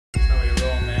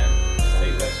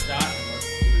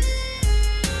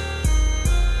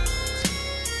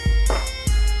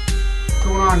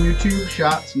on YouTube,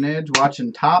 Shots Nedge,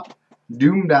 watching Top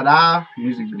Doom DADA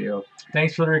music video.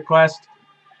 Thanks for the request.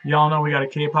 Y'all know we got a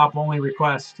K-pop only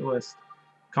request list.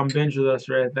 Come binge with us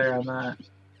right there on that.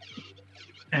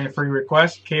 And for your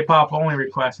request, K-pop only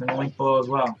request, and the link below as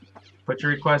well. Put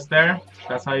your request there.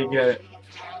 That's how you get it.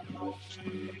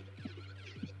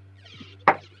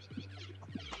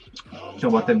 So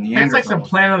what the Neanderthals? It's like some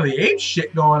Planet of the Apes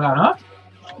shit going on, huh?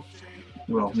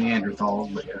 Well,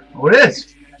 Neanderthals, but yeah. Oh, it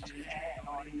is!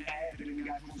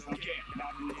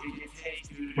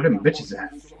 Where them bitches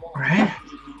at? Right?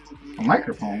 A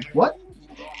microphone. What?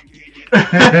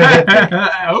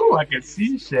 Oh, I can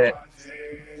see shit.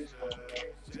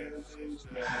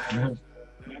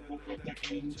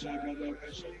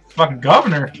 Fucking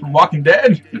governor from Walking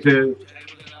Dead.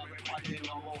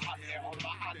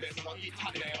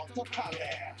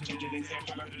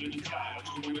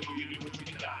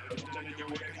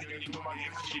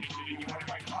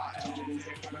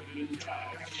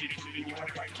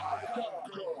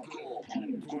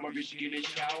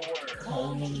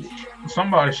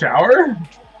 Somebody shower?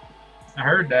 I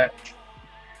heard that.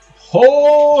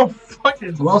 Oh,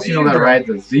 fucking who else you know that rides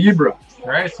a zebra?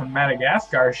 Right, some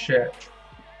Madagascar shit.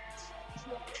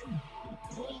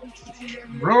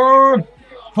 Run!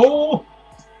 Pull!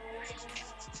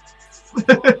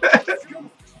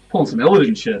 Pulling some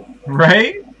Illidan shit.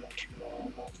 Right?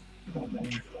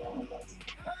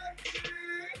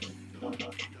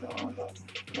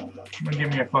 I'm gonna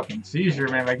give me a fucking seizure,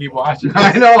 man, if I keep watching this.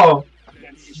 I know!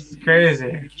 It's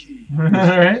crazy.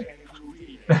 Alright?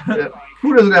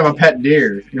 Who doesn't have a pet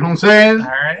deer? You know what I'm saying?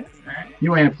 Alright, alright.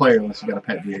 You ain't a player unless you got a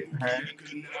pet deer. Alright.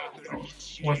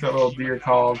 What's that little deer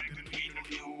called?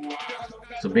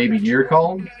 It's a baby deer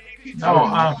called? No,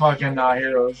 I'm fucking not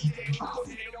heroes.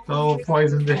 The little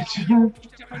poison bitch.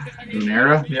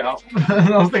 Lunera? Yeah.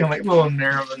 I was thinking like little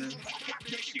Nera, but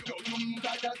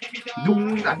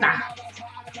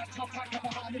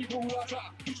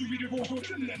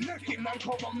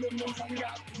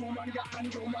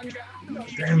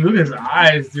damn, look at his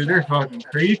eyes, dude. They're fucking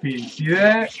creepy. See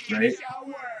that? Right?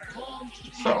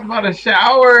 Something about a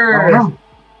shower. I don't know.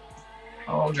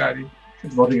 Oh, God.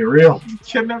 It's about to get real.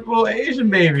 Kidnapped a little Asian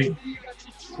baby.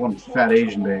 One fat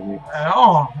Asian baby.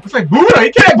 Oh, it's like Buddha.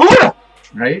 He can't Buddha.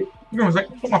 Right? You know, it's like,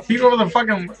 put my feet over the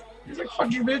fucking. He's like,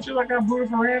 fuck you, bitch. I got Buddha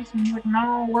for ransom. He's like,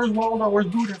 no, where's Waldo? Where's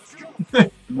Buddha?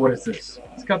 What is this?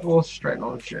 It's got the little stripe.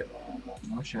 Oh, shit.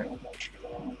 Oh, shit.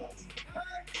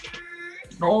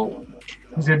 Oh.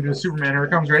 He's gonna do the Superman. Here it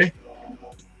comes. Ready?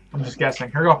 I'm just guessing.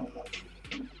 Here we go.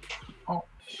 Oh.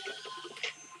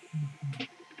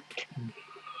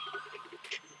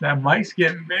 That mic's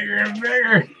getting bigger and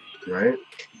bigger. Right?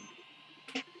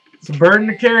 It's a burden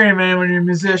to carry, man, when you're a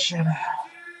musician.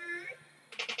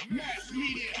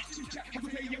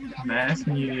 Mass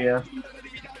media.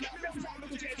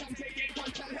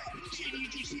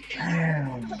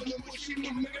 Damn.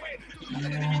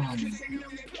 Damn.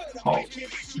 Hulk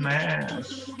smash.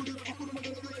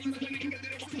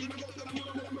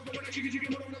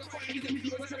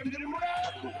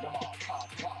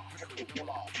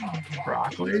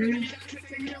 Broccoli.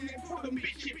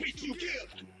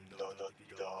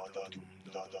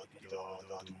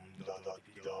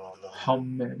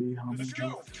 Humedy.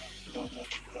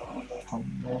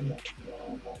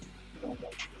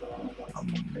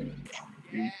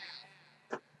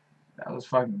 That was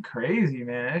fucking crazy,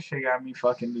 man. That shit got me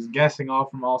fucking just guessing all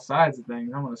from all sides of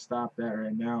things. I'm gonna stop that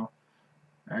right now.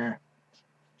 There.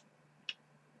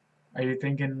 Are you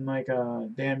thinking like a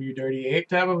damn you dirty ape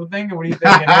type of a thing? Or what are you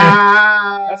thinking?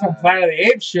 That's some Planet of the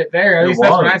Apes shit there. At least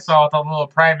that's what I saw with all the little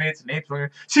primates and apes.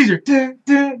 Caesar, you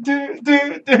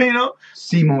know?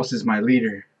 Simos is my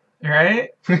leader.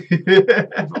 Right?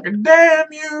 Fucking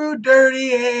damn you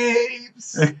dirty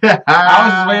apes. I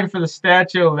was just waiting for the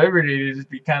Statue of Liberty to just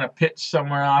be kind of pitched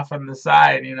somewhere off on the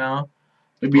side, you know?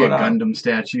 It'd be a Gundam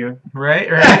statue. Right,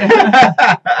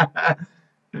 right.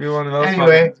 It'd be one of those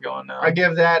anyway, going now. I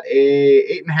give that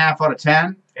a 8.5 out of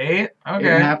 10. 8? Okay.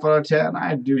 8.5 out of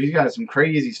 10. Dude, he's got some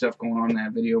crazy stuff going on in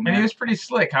that video, man. And he was pretty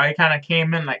slick how he kind of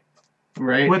came in like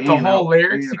right with the whole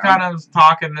lyrics. He kind of was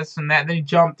talking this and that, and then he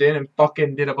jumped in and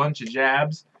fucking did a bunch of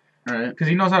jabs. Right. Because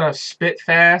he knows how to spit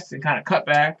fast and kind of cut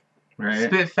back. Right.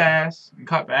 Spit fast and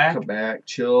cut back. Cut back,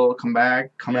 chill, come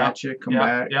back, come at you, come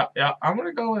back. Yeah. I'm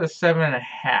gonna go with a 7.5.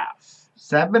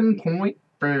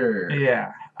 7.4.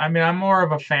 Yeah. I mean, I'm more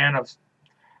of a fan of,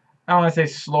 I don't want to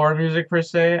say slower music per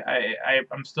se.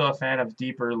 I'm still a fan of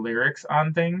deeper lyrics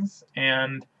on things,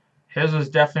 and his was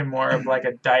definitely more of like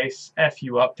a dice F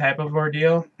you up type of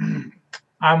ordeal.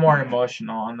 I'm more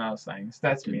emotional on those things.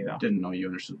 That's me though. Didn't know you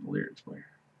understood the lyrics, player.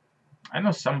 I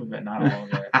know some of it, not all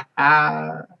of it.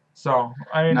 I So,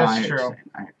 I mean, no, that's true.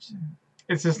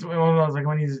 It's just one of those, like,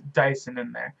 when he's dicing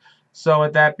in there. So,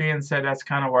 with that being said, that's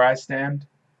kind of where I stand.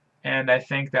 And I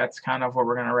think that's kind of where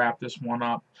we're going to wrap this one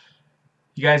up.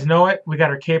 You guys know it. We got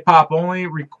our K-pop only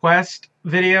request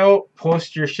video.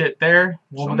 Post your shit there.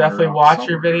 We'll definitely watch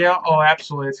your video. Oh,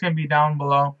 absolutely. It's going to be down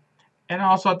below. And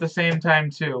also at the same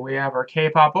time, too, we have our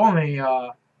K-pop only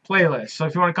playlist. So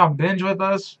if you want to come binge with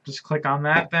us, just click on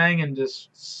that thing and just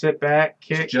sit back,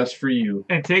 kick. It's just for you.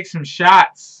 And take some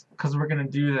shots, because we're going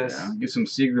to do this. Yeah, get some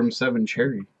Seagram 7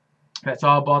 cherry. That's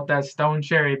all about that stone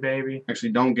cherry, baby.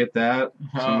 Actually, don't get that.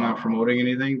 So I'm not promoting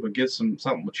anything, but get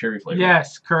something with cherry flavor.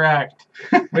 Yes, correct.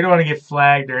 We don't want to get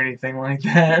flagged or anything like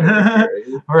that.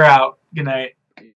 We're out. Good night.